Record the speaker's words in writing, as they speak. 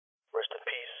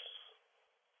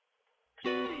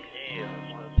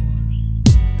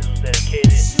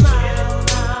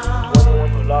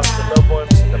lost a loved one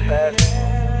in the past,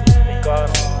 may God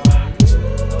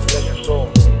bless your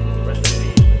soul. Rest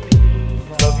in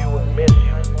peace. Love you and miss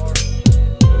you.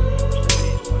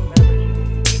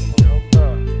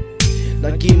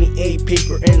 Now give me a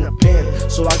paper and a pen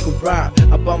so I could write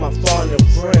about my fallen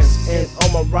friends and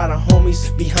all my riding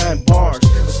homies behind bars.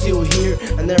 I'm still here,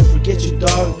 I never forget you,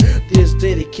 dog. This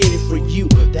dedicated for you,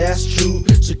 that's true.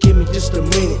 So give me just a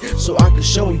minute so I can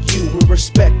show you with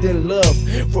respect and love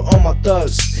for all my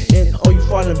thugs and all you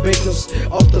fallen victims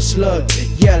of the slug.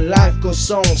 Yeah, life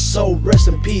goes on, so rest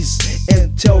in peace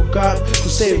and tell God to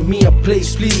save me a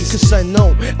place, please. Cause I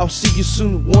know I'll see you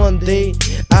soon one day.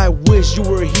 I wish you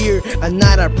were here. At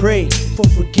night I pray for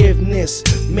forgiveness.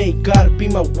 May God be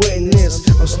my witness.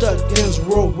 I'm stuck in this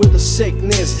world with a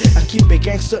sickness. I keep it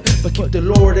gangster, but keep the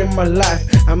Lord in my life.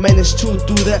 I managed to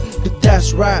do that, but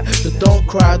that's right. So don't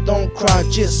cry,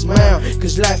 just smile.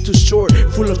 Cause life too short,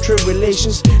 full of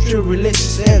tribulations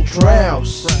and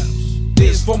trials.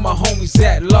 This for my homies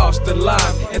that lost their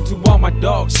life, and to all my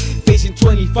dogs facing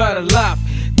 25 to life.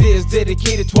 This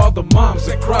dedicated to all the moms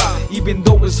that cry, even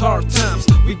though it's hard times.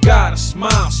 We gotta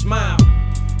smile, smile.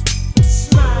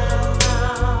 Smile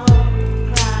now,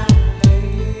 cry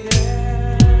later.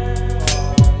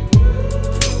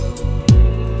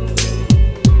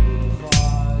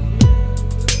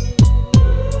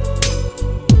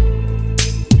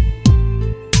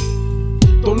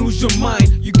 Don't lose your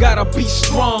mind, you gotta be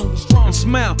strong and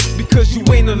smile because you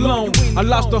ain't alone. I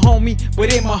lost a homie,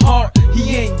 but in my heart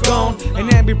he ain't gone.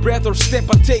 And every breath or step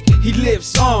I take, he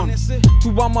lives on.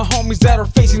 To all my homies that are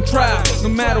facing trials, no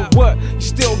matter what, you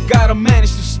still gotta manage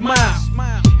to smile.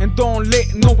 And don't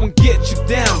let no one get you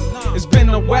down. It's been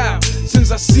a while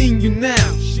since I seen you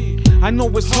now. I know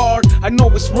it's hard, I know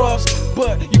it's rough,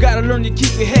 but you gotta learn to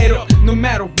keep your head up no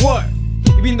matter what.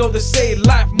 Even though they say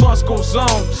life must goes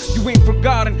on, you ain't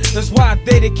forgotten, that's why I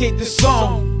dedicate this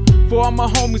song. For all my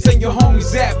homies and your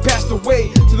homies that passed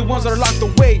away, to the ones that are locked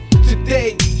away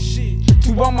today,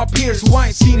 to all my peers who I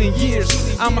ain't seen in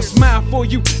years, I'ma smile for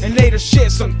you and later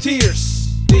shed some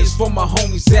tears. This for my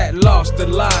homies that lost their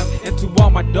life, and to all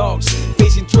my dogs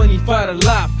facing 25 to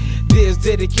life. This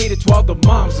dedicated to all the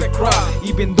moms that cry,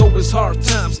 even though it's hard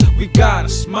times, we gotta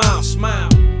smile, smile.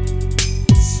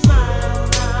 Smile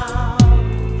now,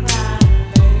 cry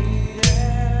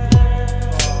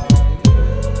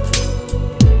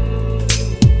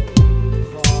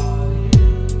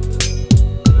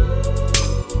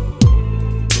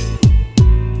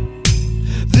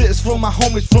This for my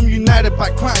homies from United by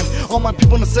Crime, all my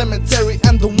people in the cemetery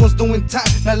and the ones doing time.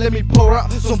 Now let me pour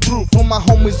out some brew for my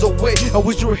homies away. I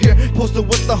wish you were here, posted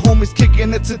with the homies,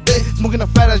 kicking it today, smoking a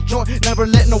fat ass joint, never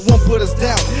let no one put us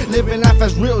down. Living life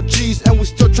as real G's and we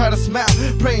still try to smile.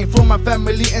 Praying for my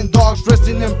family and dogs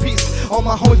resting in peace. All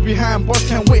my homies behind bars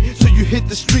can't wait so you hit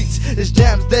the streets. This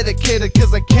jam's dedicated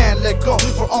cause I can't let go.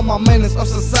 For all my menace of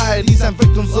societies and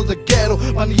victims of the ghetto,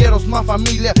 Manieros, my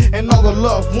familia and all the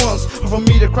loved ones. For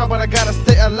me to cry but I gotta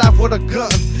stay alive with a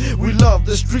gun. We love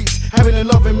the streets, having a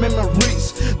loving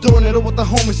memories, throwing it up with the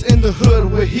homies in the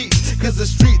hood with heat. Cause the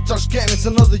streets are scamming,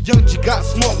 another young G got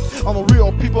smoked. I'm a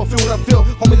real people, feel what I feel,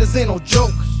 homie, this ain't no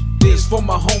joke. This for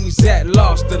my homies that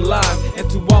lost their life, and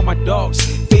to all my dogs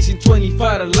facing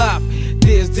 25 to life.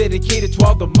 This dedicated to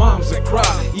all the moms that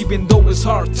cry, even though it's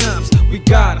hard times, we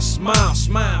gotta smile,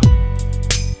 smile.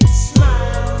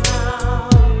 Smile now,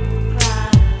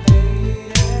 cry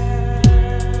later.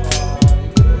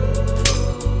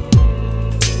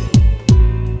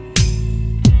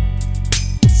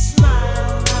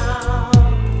 Smile now,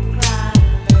 cry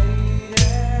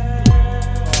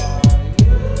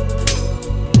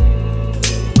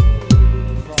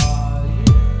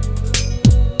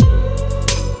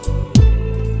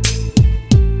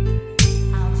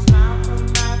I'll smile for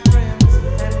my friends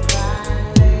and cry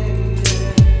later.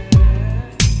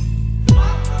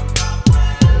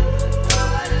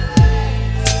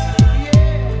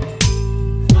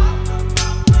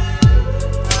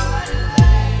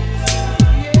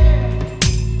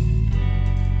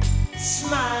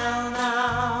 Smile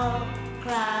now,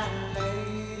 cry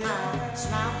later.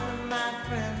 Smile for my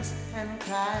friends and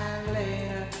cry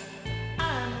later.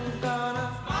 I'm gonna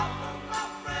smile for my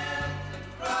friends and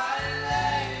cry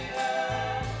later.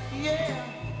 Yeah,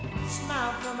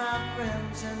 smile for my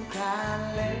friends and cry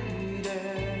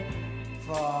later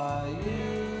for you.